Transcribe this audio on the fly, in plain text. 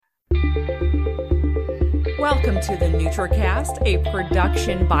Welcome to the NutraCast, a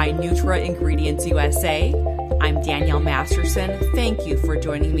production by Nutra Ingredients USA. I'm Danielle Masterson. Thank you for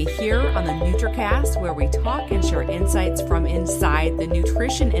joining me here on the NutraCast, where we talk and share insights from inside the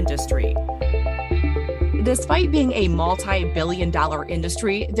nutrition industry. Despite being a multi-billion-dollar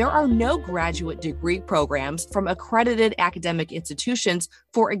industry, there are no graduate degree programs from accredited academic institutions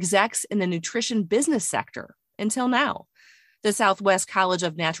for execs in the nutrition business sector until now. The Southwest College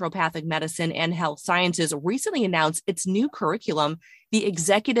of Naturopathic Medicine and Health Sciences recently announced its new curriculum, the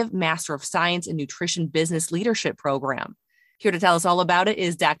Executive Master of Science in Nutrition Business Leadership Program. Here to tell us all about it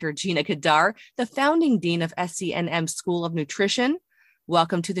is Dr. Gina Kadar, the founding dean of SCNM School of Nutrition.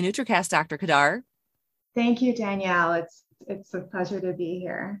 Welcome to the NutraCast, Dr. Kadar. Thank you, Danielle. It's a pleasure to be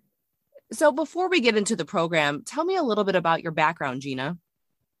here. So before we get into the program, tell me a little bit about your background, Gina.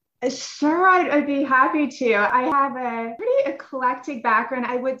 Sure, I'd be happy to. I have a pretty eclectic background.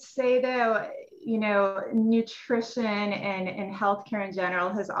 I would say, though, nutrition and healthcare in general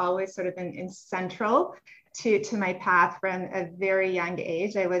has always sort of been central to my path from a very young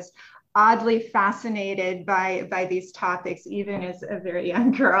age. I was oddly fascinated by these topics, even as a very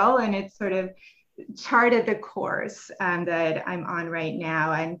young girl, and it sort of charted the course that I'm on right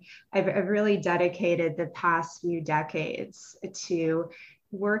now. And I've really dedicated the past few decades to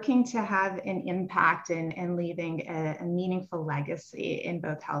working to have an impact and leaving a meaningful legacy in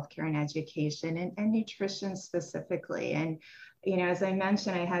both healthcare and education and nutrition specifically. And, as I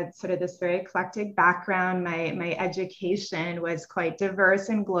mentioned, I had sort of this very eclectic background. My education was quite diverse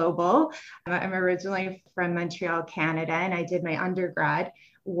and global. I'm originally from Montreal, Canada, and I did my undergrad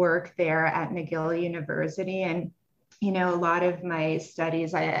work there at McGill University. And a lot of my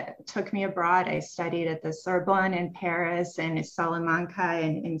studies took me abroad. I studied at the Sorbonne in Paris and Salamanca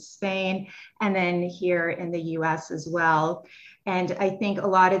in Spain, and then here in the US as well. And I think a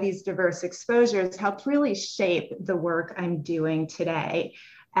lot of these diverse exposures helped really shape the work I'm doing today.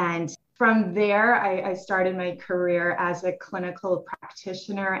 And from there, I started my career as a clinical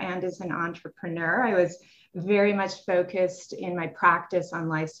practitioner and as an entrepreneur. I was very much focused in my practice on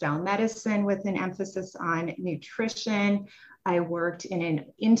lifestyle medicine with an emphasis on nutrition. I worked in an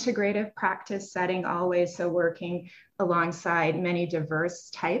integrative practice setting always, so working alongside many diverse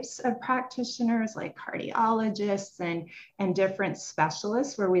types of practitioners like cardiologists and different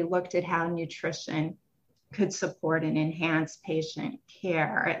specialists, where we looked at how nutrition could support and enhance patient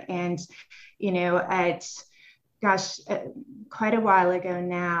care. And, quite a while ago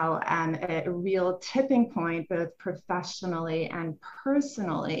now, a real tipping point, both professionally and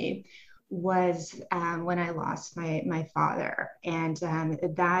personally, was when I lost my father. And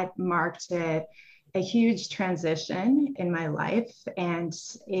that marked a huge transition in my life. And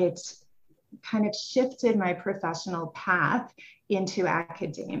it kind of shifted my professional path into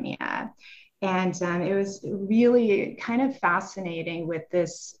academia. And it was really kind of fascinating with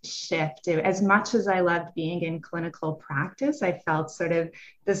this shift. As much as I loved being in clinical practice, I felt sort of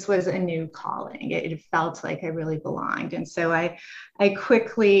this was a new calling. It felt like I really belonged. And so I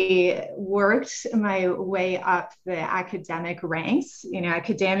quickly worked my way up the academic ranks.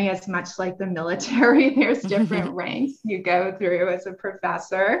 Academia is much like the military. There's different ranks you go through as a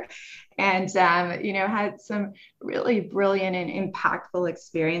professor. And, had some really brilliant and impactful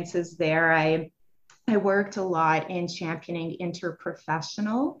experiences there. I worked a lot in championing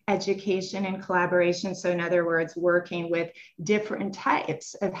interprofessional education and collaboration. So in other words, working with different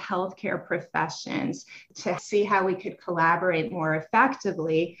types of healthcare professions to see how we could collaborate more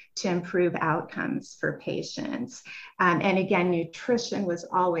effectively to improve outcomes for patients. And again, nutrition was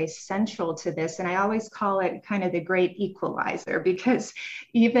always central to this. And I always call it kind of the great equalizer, because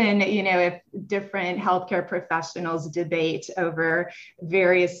even, if different healthcare professionals debate over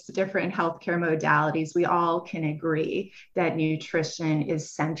various different healthcare modalities, we all can agree that nutrition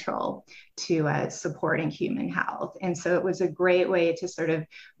is central to supporting human health. And so it was a great way to sort of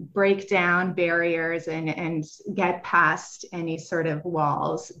break down barriers and get past any sort of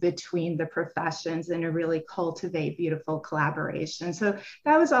walls between the professions and to really cultivate beautiful collaboration. So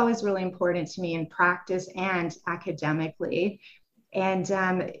that was always really important to me in practice and academically. And,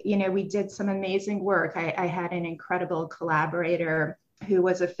 we did some amazing work. I had an incredible collaborator who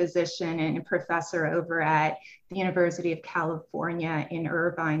was a physician and a professor over at the University of California in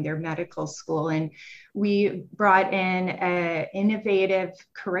Irvine, their medical school. And we brought in an innovative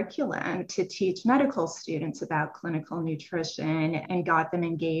curriculum to teach medical students about clinical nutrition and got them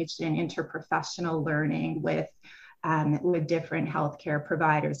engaged in interprofessional learning with with different healthcare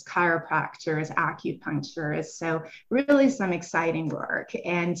providers, chiropractors, acupuncturists. So really some exciting work.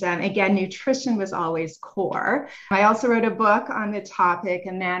 And again, nutrition was always core. I also wrote a book on the topic,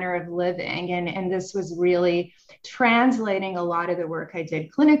 A Manner of Living. And this was really translating a lot of the work I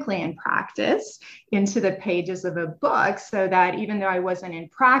did clinically in practice into the pages of a book, so that even though I wasn't in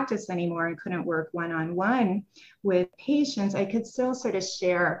practice anymore and couldn't work one-on-one with patients, I could still sort of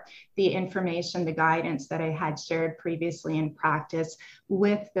share the information, the guidance that I had shared previously in practice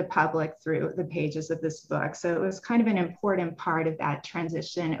with the public through the pages of this book. So it was kind of an important part of that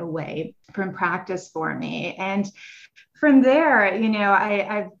transition away from practice for me. And from there,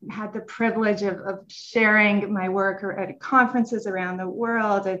 I've had the privilege of sharing my work at conferences around the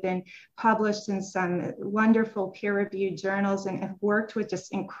world. I've been published in some wonderful peer-reviewed journals and have worked with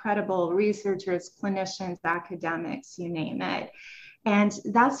just incredible researchers, clinicians, academics, you name it. And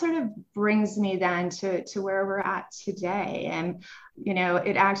that sort of brings me then to where we're at today. And,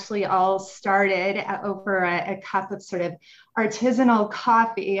 it actually all started over a cup of sort of artisanal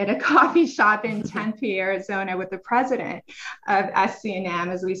coffee at a coffee shop in Tempe, Arizona, with the president of SCNM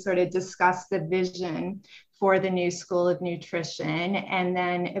as we sort of discussed the vision for the new School of Nutrition. And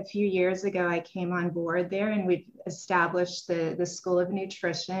then a few years ago, I came on board there and we've established the School of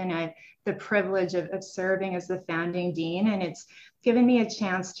Nutrition. I the privilege of serving as the founding dean, and it's given me a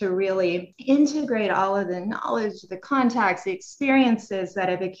chance to really integrate all of the knowledge, the contacts, the experiences that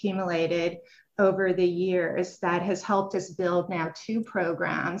I've accumulated over the years that has helped us build now 2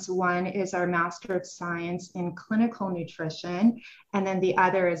 programs. One is our Master of Science in Clinical Nutrition, and then the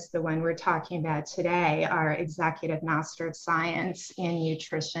other is the one we're talking about today, our Executive Master of Science in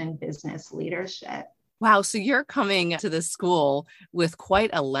Nutrition Business Leadership. Wow. So you're coming to the school with quite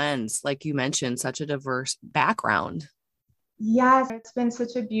a lens, like you mentioned, such a diverse background. Yes, it's been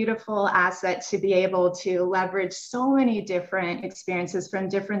such a beautiful asset to be able to leverage so many different experiences from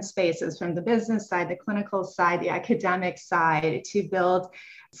different spaces, from the business side, the clinical side, the academic side, to build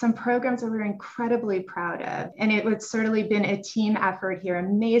some programs that we're incredibly proud of. And it would certainly been a team effort here.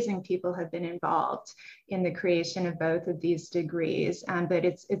 Amazing people have been involved in the creation of both of these degrees. But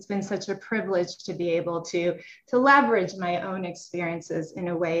it's been such a privilege to be able to leverage my own experiences in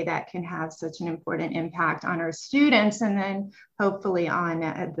a way that can have such an important impact on our students and then hopefully on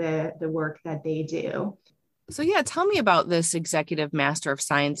the work that they do. So yeah, tell me about this Executive Master of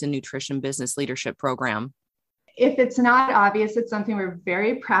Science in Nutrition Business Leadership program. If it's not obvious, it's something we're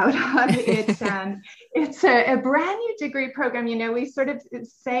very proud of. It's a brand new degree program. We sort of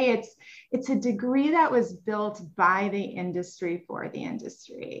say it's a degree that was built by the industry for the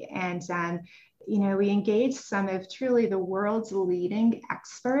industry. And, we engaged some of truly the world's leading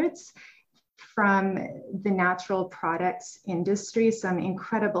experts from the natural products industry, some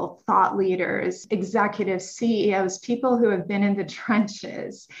incredible thought leaders, executives, CEOs, people who have been in the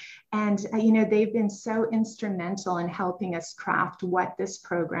trenches. And, they've been so instrumental in helping us craft what this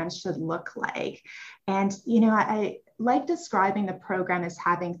program should look like. And, I like describing the program as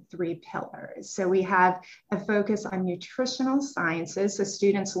having 3 pillars. So we have a focus on nutritional sciences. So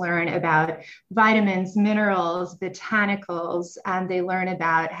students learn about vitamins, minerals, botanicals, and they learn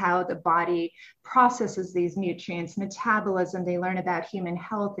about how the body processes these nutrients, metabolism. They learn about human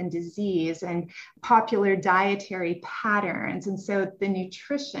health and disease and popular dietary patterns. And so the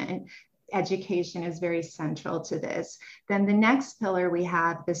nutrition education is very central to this. Then the next pillar, we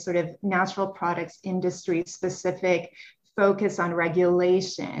have this sort of natural products industry specific focus on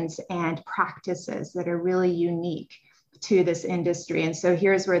regulations and practices that are really unique to this industry. And so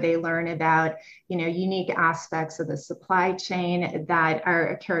here's where they learn about, unique aspects of the supply chain that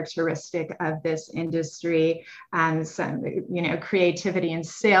are characteristic of this industry, and some, creativity in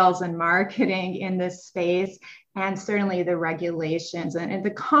sales and marketing in this space, and certainly the regulations and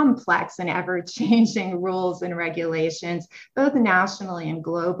the complex and ever-changing rules and regulations, both nationally and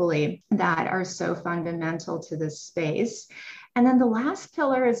globally, that are so fundamental to this space. And then the last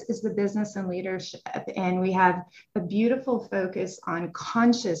pillar is the business and leadership. And we have a beautiful focus on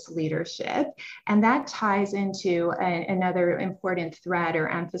conscious leadership. And that ties into another important thread or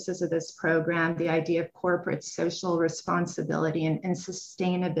emphasis of this program, the idea of corporate social responsibility and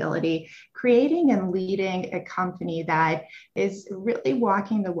sustainability, creating and leading a company that is really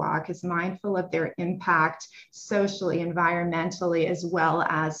walking the walk, is mindful of their impact socially, environmentally, as well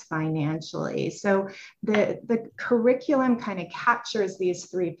as financially. So the curriculum kind of kind of captures these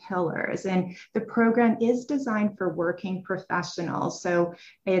three pillars. And the program is designed for working professionals. So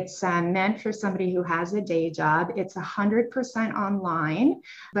it's meant for somebody who has a day job. It's 100% online,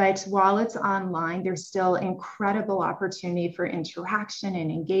 but while it's online, there's still incredible opportunity for interaction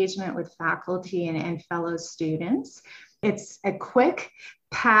and engagement with faculty and fellow students. It's a quick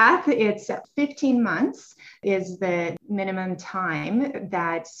path. It's 15 months is the minimum time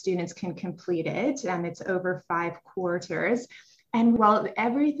that students can complete it. It's over 5 quarters. And while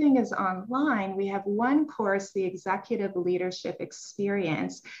everything is online, we have one course, the Executive Leadership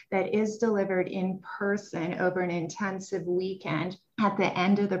Experience, that is delivered in person over an intensive weekend at the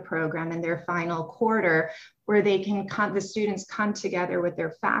end of the program in their final quarter, where they can the students come together with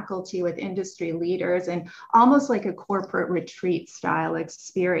their faculty, with industry leaders, and almost like a corporate retreat style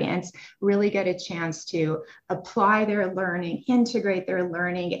experience, really get a chance to apply their learning, integrate their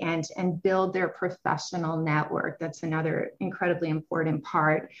learning, and build their professional network. That's another incredibly important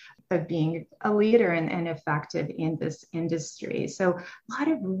part of being a leader and effective in this industry. So a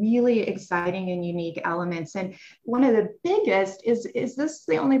lot of really exciting and unique elements. And one of the biggest is this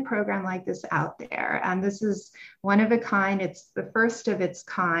the only program like this out there? And this is one of a kind. It's the first of its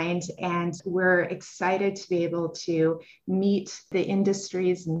kind. And we're excited to be able to meet the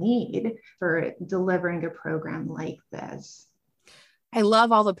industry's need for delivering a program like this. I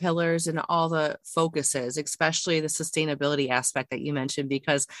love all the pillars and all the focuses, especially the sustainability aspect that you mentioned,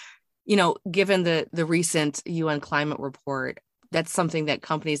 because given the recent UN climate report, that's something that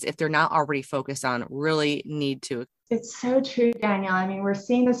companies, if they're not already focused on, really need to. It's so true, Danielle. I mean, we're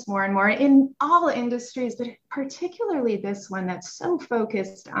seeing this more and more in all industries, but particularly this one that's so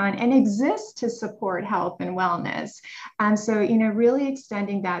focused on and exists to support health and wellness. And so, really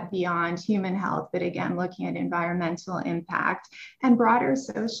extending that beyond human health, but again, looking at environmental impact and broader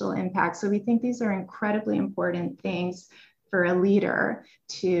social impact. So we think these are incredibly important things for a leader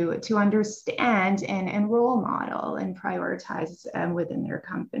to understand and role model and prioritize within their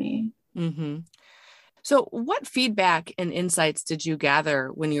company. Mm-hmm. So what feedback and insights did you gather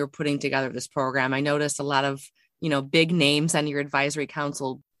when you were putting together this program? I noticed a lot of, big names on your advisory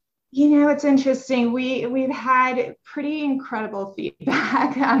council. It's interesting. We've had pretty incredible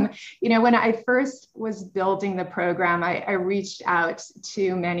feedback. When I first was building the program, I reached out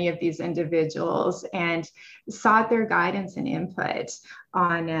to many of these individuals and sought their guidance and input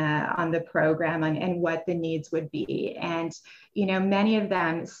on the program and what the needs would be. And, many of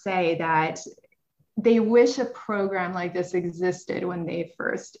them say that they wish a program like this existed when they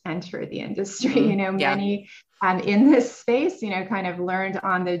first entered the industry. Many in this space, kind of learned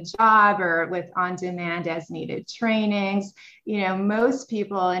on the job or with on-demand as needed trainings. Most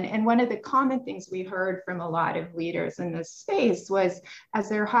people, and one of the common things we heard from a lot of leaders in this space was, as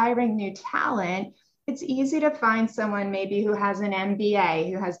they're hiring new talent, it's easy to find someone maybe who has an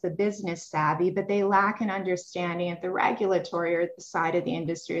MBA, who has the business savvy, but they lack an understanding of the regulatory or the side of the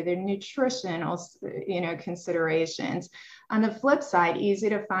industry, the nutritional, considerations. On the flip side, easy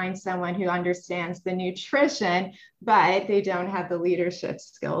to find someone who understands the nutrition, but they don't have the leadership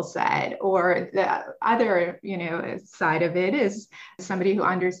skill set. Or the other, side of it is somebody who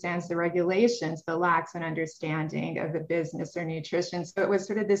understands the regulations, but lacks an understanding of the business or nutrition. So it was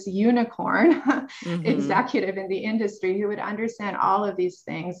sort of this unicorn executive in the industry who would understand all of these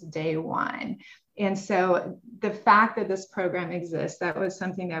things day one. And so the fact that this program exists, that was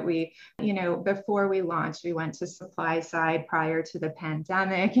something that we, before we launched, we went to supply side prior to the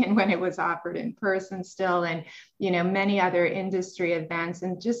pandemic and when it was offered in person still, and, many other industry events,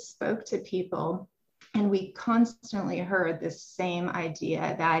 and just spoke to people. And we constantly heard this same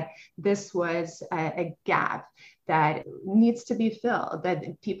idea that this was a gap that needs to be filled,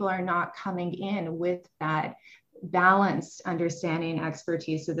 that people are not coming in with that balanced understanding and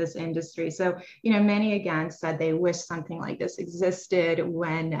expertise of this industry. So, many again said they wish something like this existed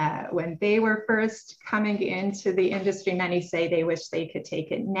when they were first coming into the industry. Many say they wish they could take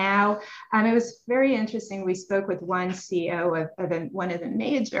it now. It was very interesting. We spoke with one CEO of one of the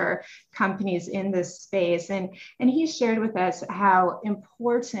major companies in this space, and he shared with us how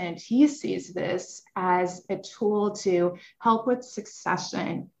important he sees this as a tool to help with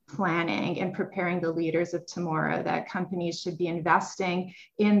succession planning and preparing the leaders of tomorrow, that companies should be investing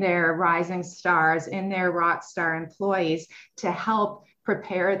in their rising stars, in their rock star employees to help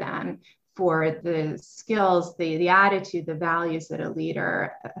prepare them for the skills, the attitude, the values that a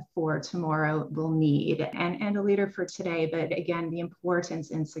leader for tomorrow will need, and a leader for today, but again, the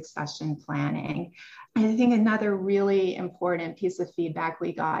importance in succession planning. I think another really important piece of feedback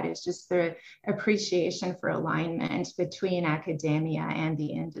we got is just the appreciation for alignment between academia and the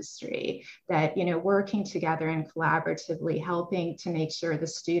industry, that, working together and collaboratively helping to make sure the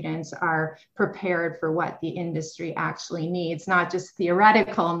students are prepared for what the industry actually needs, not just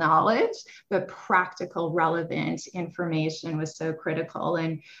theoretical knowledge, but practical, relevant information was so critical.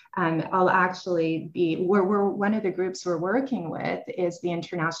 And I'll actually we're one of the groups we're working with is the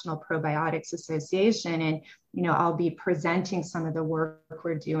International Probiotics Association. And, I'll be presenting some of the work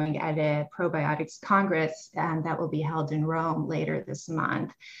we're doing at a probiotics congress that will be held in Rome later this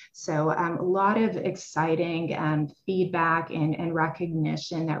month. So a lot of exciting feedback and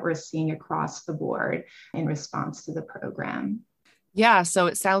recognition that we're seeing across the board in response to the program. Yeah, so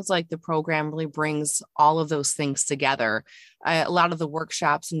it sounds like the program really brings all of those things together. A lot of the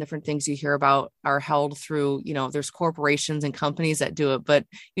workshops and different things you hear about are held through, there's corporations and companies that do it, but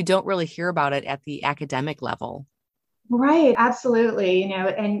you don't really hear about it at the academic level. Right, absolutely.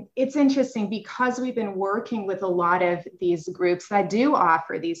 And it's interesting because we've been working with a lot of these groups that do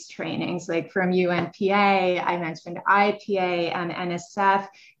offer these trainings, like from UNPA, I mentioned IPA and NSF.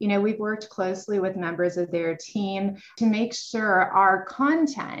 We've worked closely with members of their team to make sure our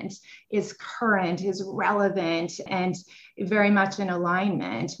content is current, is relevant, and very much in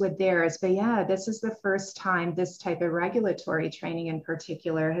alignment with theirs. But yeah, this is the first time this type of regulatory training in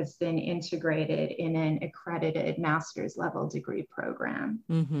particular has been integrated in an accredited master's level degree program.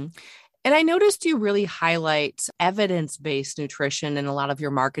 Mm-hmm. And I noticed you really highlight evidence-based nutrition in a lot of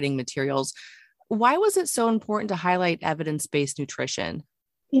your marketing materials. Why was it so important to highlight evidence-based nutrition?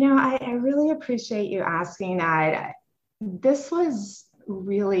 I really appreciate you asking that. This was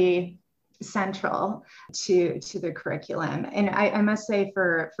really central to the curriculum. And I must say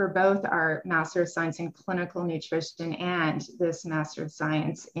for both our Master of Science in Clinical Nutrition and this Master of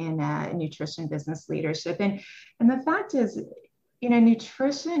Science in Nutrition Business Leadership. And the fact is,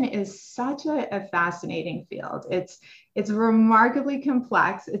 nutrition is such a fascinating field. It's remarkably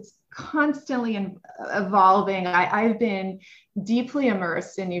complex. It's constantly evolving. I've been deeply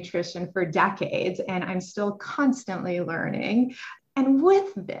immersed in nutrition for decades, and I'm still constantly learning. And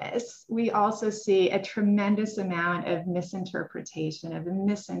with this, we also see a tremendous amount of misinterpretation, of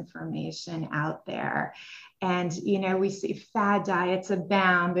misinformation out there. And, we see fad diets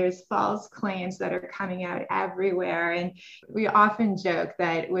abound. There's false claims that are coming out everywhere. And we often joke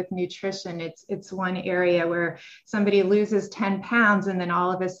that with nutrition, it's one area where somebody loses 10 pounds and then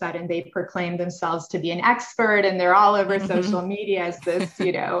all of a sudden they proclaim themselves to be an expert, and they're all over social media as this,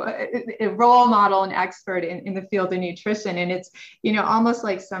 a role model and expert in the field of nutrition. And it's, almost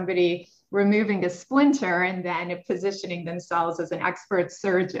like somebody removing a splinter and then positioning themselves as an expert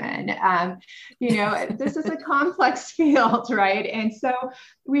surgeon. This is a complex field, right? And so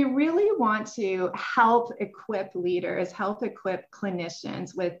we really want to help equip leaders, help equip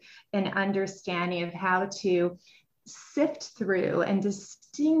clinicians with an understanding of how to sift through and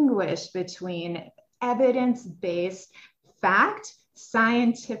distinguish between evidence-based fact,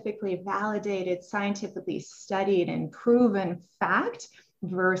 scientifically validated, scientifically studied and proven fact,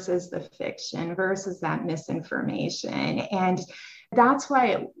 versus the fiction, versus that misinformation. And that's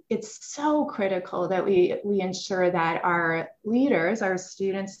why it's so critical that we ensure that our leaders, our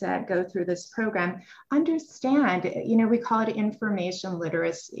students that go through this program understand, we call it information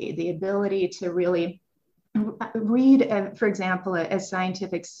literacy, the ability to really read, for example, a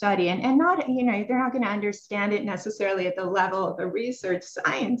scientific study and not, they're not going to understand it necessarily at the level of a research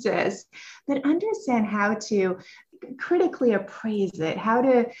scientist, but understand how to critically appraise it, how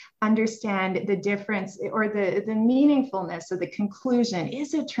to understand the difference or the meaningfulness of the conclusion.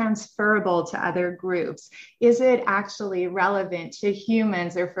 Is it transferable to other groups? Is it actually relevant to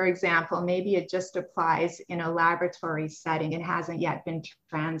humans? Or, for example, maybe it just applies in a laboratory setting and hasn't yet been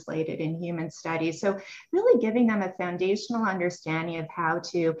translated in human studies. So really giving them a foundational understanding of how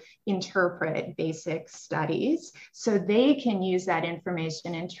to interpret basic studies so they can use that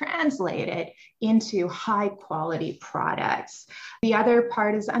information and translate it into high quality products. The other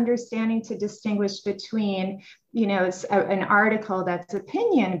part is understanding to distinguish between, an article that's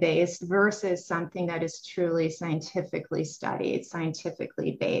opinion-based versus something that is truly scientifically studied,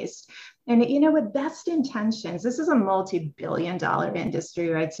 scientifically based. And, with best intentions, this is a multi-billion-dollar industry,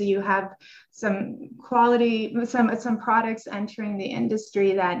 right? So you have some quality, some products entering the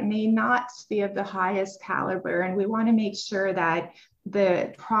industry that may not be of the highest caliber. And we want to make sure that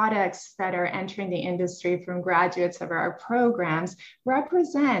the products that are entering the industry from graduates of our programs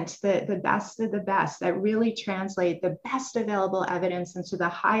represent the best of the best that really translate the best available evidence into the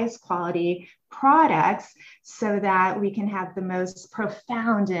highest quality products so that we can have the most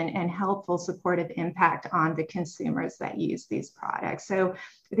profound and helpful supportive impact on the consumers that use these products. So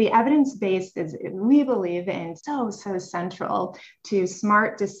the evidence-based is, we believe in, so central to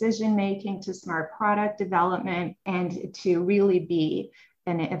smart decision making, to smart product development, and to really be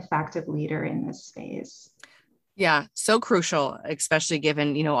an effective leader in this space. Yeah, so crucial, especially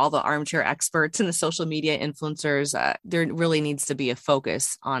given, all the armchair experts and the social media influencers. There really needs to be a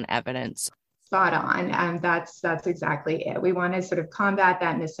focus on evidence. Spot on. And that's exactly it. We want to sort of combat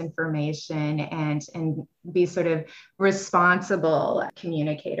that misinformation and be sort of responsible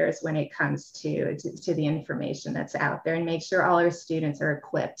communicators when it comes to the information that's out there, and make sure all our students are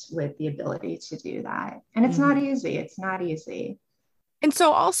equipped with the ability to do that. And it's not easy. It's not easy. And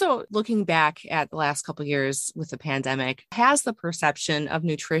so also looking back at the last couple of years with the pandemic, has the perception of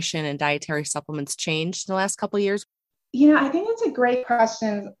nutrition and dietary supplements changed in the last couple of years? I think that's a great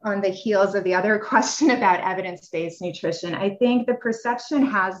question on the heels of the other question about evidence-based nutrition. I think the perception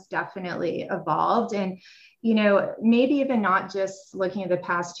has definitely evolved, and, maybe even not just looking at the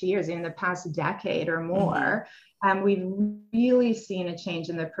past 2 years, in the past decade or more, we've really seen a change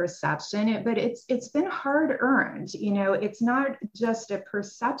in the perception, but it's been hard earned. It's not just a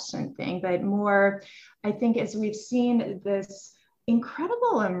perception thing, but more, I think, as we've seen this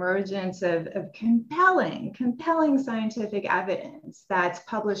incredible emergence of compelling scientific evidence that's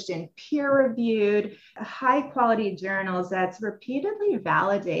published in peer-reviewed, high-quality journals that's repeatedly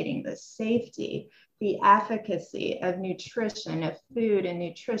validating the safety, the efficacy of nutrition, of food and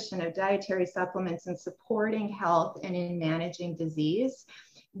nutrition, of dietary supplements in supporting health and in managing disease.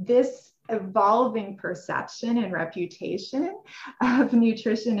 This evolving perception and reputation of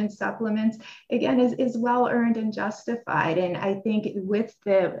nutrition and supplements, again, is well earned and justified. And I think with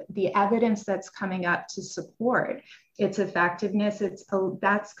the evidence that's coming up to support its effectiveness,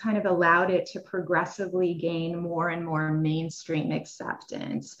 that's kind of allowed it to progressively gain more and more mainstream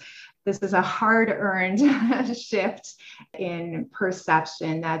acceptance. This is a hard-earned shift in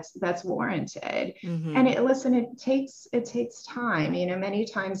perception that's warranted. And it takes time. Many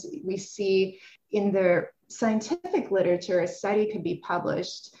times we see in the scientific literature, a study could be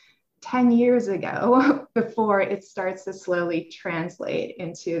published 10 years ago before it starts to slowly translate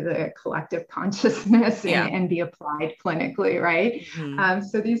into the collective consciousness and be applied clinically, right?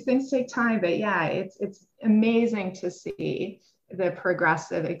 So these things take time, but yeah, it's amazing to see the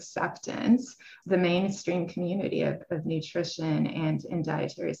progressive acceptance, the mainstream community of nutrition and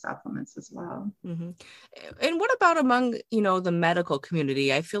dietary supplements as well. And what about among, the medical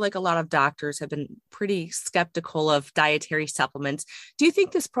community? I feel like a lot of doctors have been pretty skeptical of dietary supplements. Do you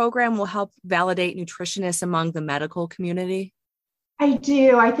think this program will help validate nutritionists among the medical community? I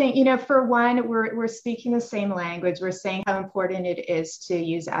do. I think, for one, we're speaking the same language. We're saying how important it is to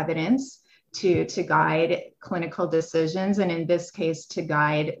use evidence to guide clinical decisions, and in this case, to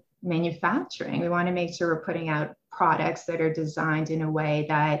guide manufacturing. We want to make sure we're putting out products that are designed in a way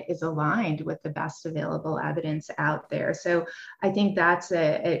that is aligned with the best available evidence out there. So I think that's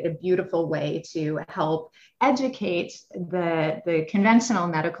a beautiful way to help educate the conventional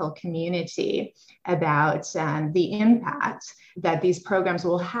medical community about the impact that these programs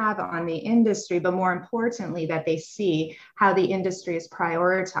will have on the industry, but more importantly, that they see how the industry is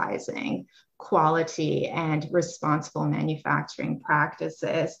prioritizing quality and responsible manufacturing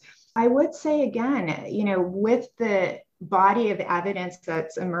practices. I would say again, with the body of evidence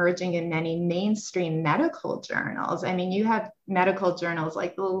that's emerging in many mainstream medical journals, you have medical journals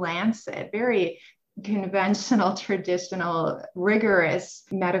like The Lancet, very conventional, traditional, rigorous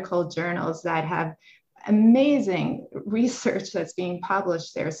medical journals that have amazing research that's being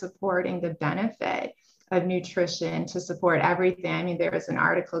published there supporting the benefit of nutrition to support everything. There was an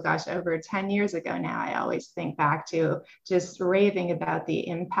article, over 10 years ago now, I always think back to, just raving about the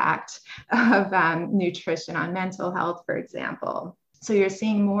impact of nutrition on mental health, for example. So you're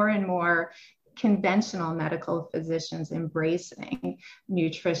seeing more and more conventional medical physicians embracing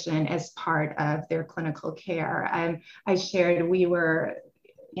nutrition as part of their clinical care. I shared, we were,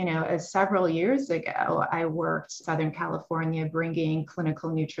 several years ago, I worked Southern California bringing clinical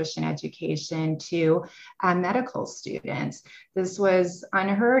nutrition education to medical students. This was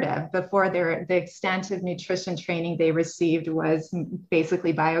unheard of before. The extent of nutrition training they received was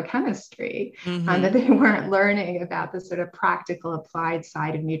basically biochemistry, that they weren't learning about the sort of practical applied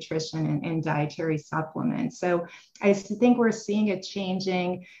side of nutrition and dietary supplements. So I think we're seeing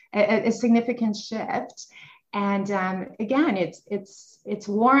a significant shift. And again, it's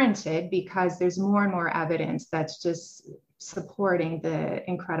warranted because there's more and more evidence that's just supporting the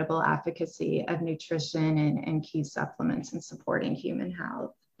incredible efficacy of nutrition and key supplements in supporting human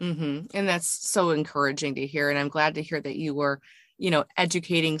health. Mm-hmm. And that's so encouraging to hear. And I'm glad to hear that you were,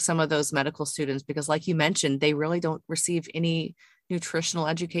 educating some of those medical students, because like you mentioned, they really don't receive any nutritional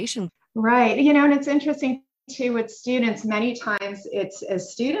education. Right. And it's interesting too with students, many times it's a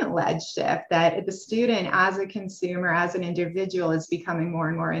student-led shift that the student as a consumer, as an individual, is becoming more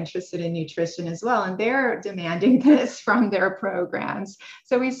and more interested in nutrition as well. And they're demanding this from their programs.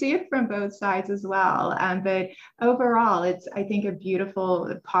 So we see it from both sides as well. But overall, it's, I think, a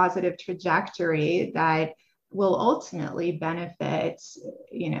beautiful, positive trajectory that will ultimately benefit,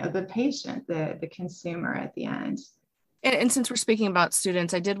 the patient, the consumer at the end. And since we're speaking about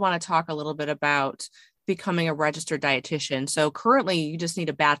students, I did want to talk a little bit about becoming a registered dietitian. So currently you just need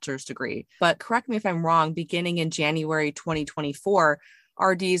a bachelor's degree, but correct me if I'm wrong, beginning in January 2024,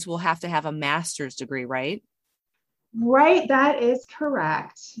 RDs will have to have a master's degree, right? Right. That is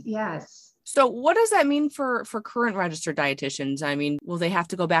correct. Yes. So what does that mean for current registered dietitians? I mean, will they have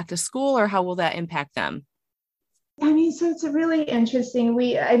to go back to school, or how will that impact them? So it's a really interesting.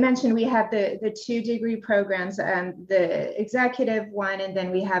 I mentioned we have the 2-degree programs, the executive one, and then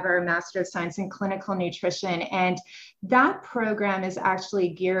we have our Master of Science in Clinical Nutrition. And that program is actually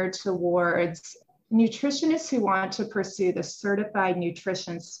geared towards nutritionists who want to pursue the Certified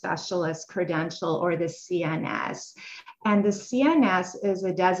Nutrition Specialist credential, or the CNS. And the CNS is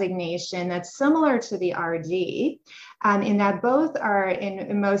a designation that's similar to the RD, in that both are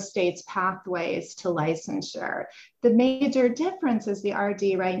in most states pathways to licensure. The major difference is the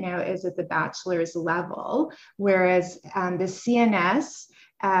RD right now is at the bachelor's level, whereas the CNS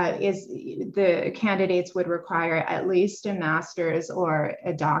is the candidates would require at least a master's or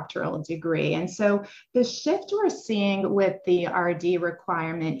a doctoral degree. And so the shift we're seeing with the RD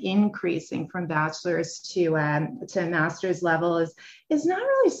requirement increasing from bachelor's to master's level is not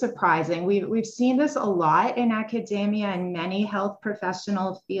really surprising. We've seen this a lot in academia and many health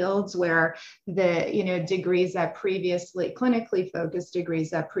professional fields, where the degrees that previously, clinically focused degrees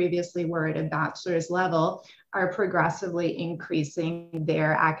that previously were at a bachelor's level, are progressively increasing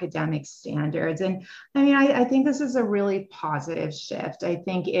their academic standards. And I think this is a really positive shift. I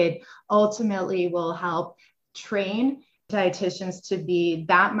think it ultimately will help train dietitians to be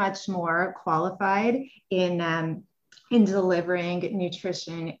that much more qualified in delivering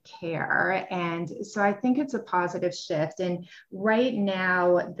nutrition care. And so I think it's a positive shift. And right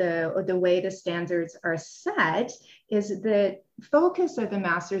now, the way the standards are set is that focus of the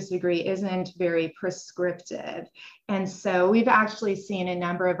master's degree isn't very prescriptive. And so we've actually seen a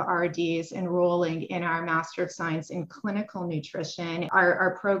number of RDs enrolling in our Master of Science in Clinical Nutrition.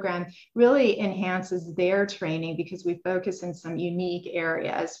 Our program really enhances their training because we focus in some unique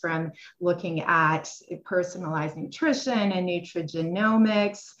areas, from looking at personalized nutrition and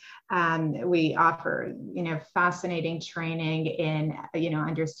nutrigenomics. We offer, fascinating training in,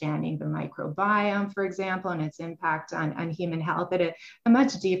 understanding the microbiome, for example, and its impact on human health at a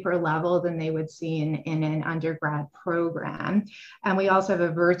much deeper level than they would see in an undergrad program. And we also have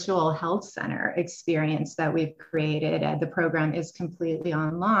a virtual health center experience that we've created. The program is completely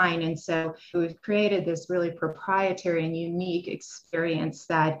online. And so we've created this really proprietary and unique experience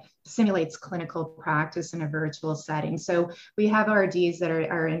that simulates clinical practice in a virtual setting. So we have RDs that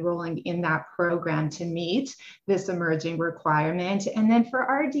are enrolling in that program to meet this emerging requirement. And then for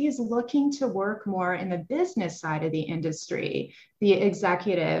RDs looking to work more in the business side of the industry, the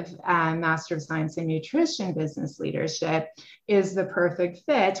executive Master of Science in Nutrition Business Leadership is the perfect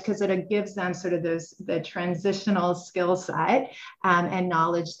fit, because it gives them sort of the transitional skill set and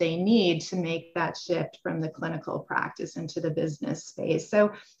knowledge they need to make that shift from the clinical practice into the business space.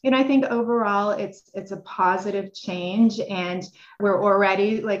 So, I think overall it's a positive change, and we're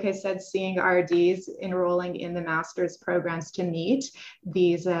already, like I said, seeing RDs enrolling in the master's programs to meet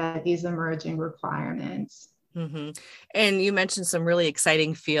these emerging requirements. Mm-hmm. And you mentioned some really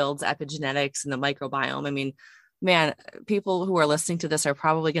exciting fields, epigenetics and the microbiome. I mean, man, people who are listening to this are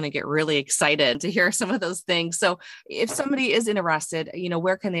probably going to get really excited to hear some of those things. So if somebody is interested,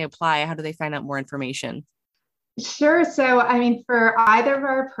 where can they apply? How do they find out more information? Sure. So, for either of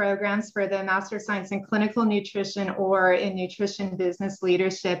our programs, for the Master of Science in Clinical Nutrition or in Nutrition Business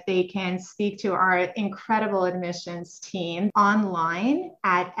Leadership, they can speak to our incredible admissions team online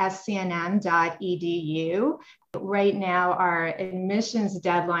at scnm.edu. Right now, our admissions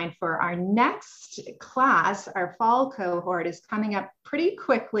deadline for our next class, our fall cohort, is coming up pretty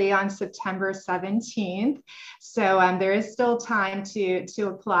quickly on September 17th. So there is still time to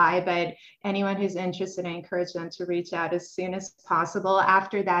apply, but anyone who's interested, I encourage them to reach out as soon as possible.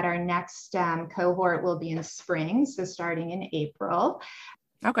 After that, our next cohort will be in spring, so starting in April.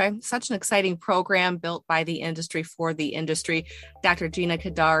 Okay, such an exciting program built by the industry for the industry. Dr. Gina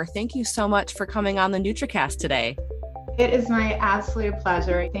Kadar, thank you so much for coming on the NutriCast today. It is my absolute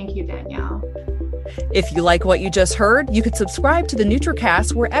pleasure. Thank you, Danielle. If you like what you just heard, you could subscribe to the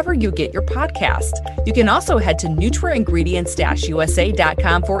NutriCast wherever you get your podcast. You can also head to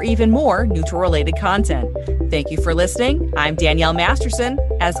nutraingredients-usa.com for even more Nutri-related content. Thank you for listening. I'm Danielle Masterson.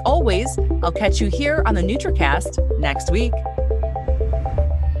 As always, I'll catch you here on the NutriCast next week.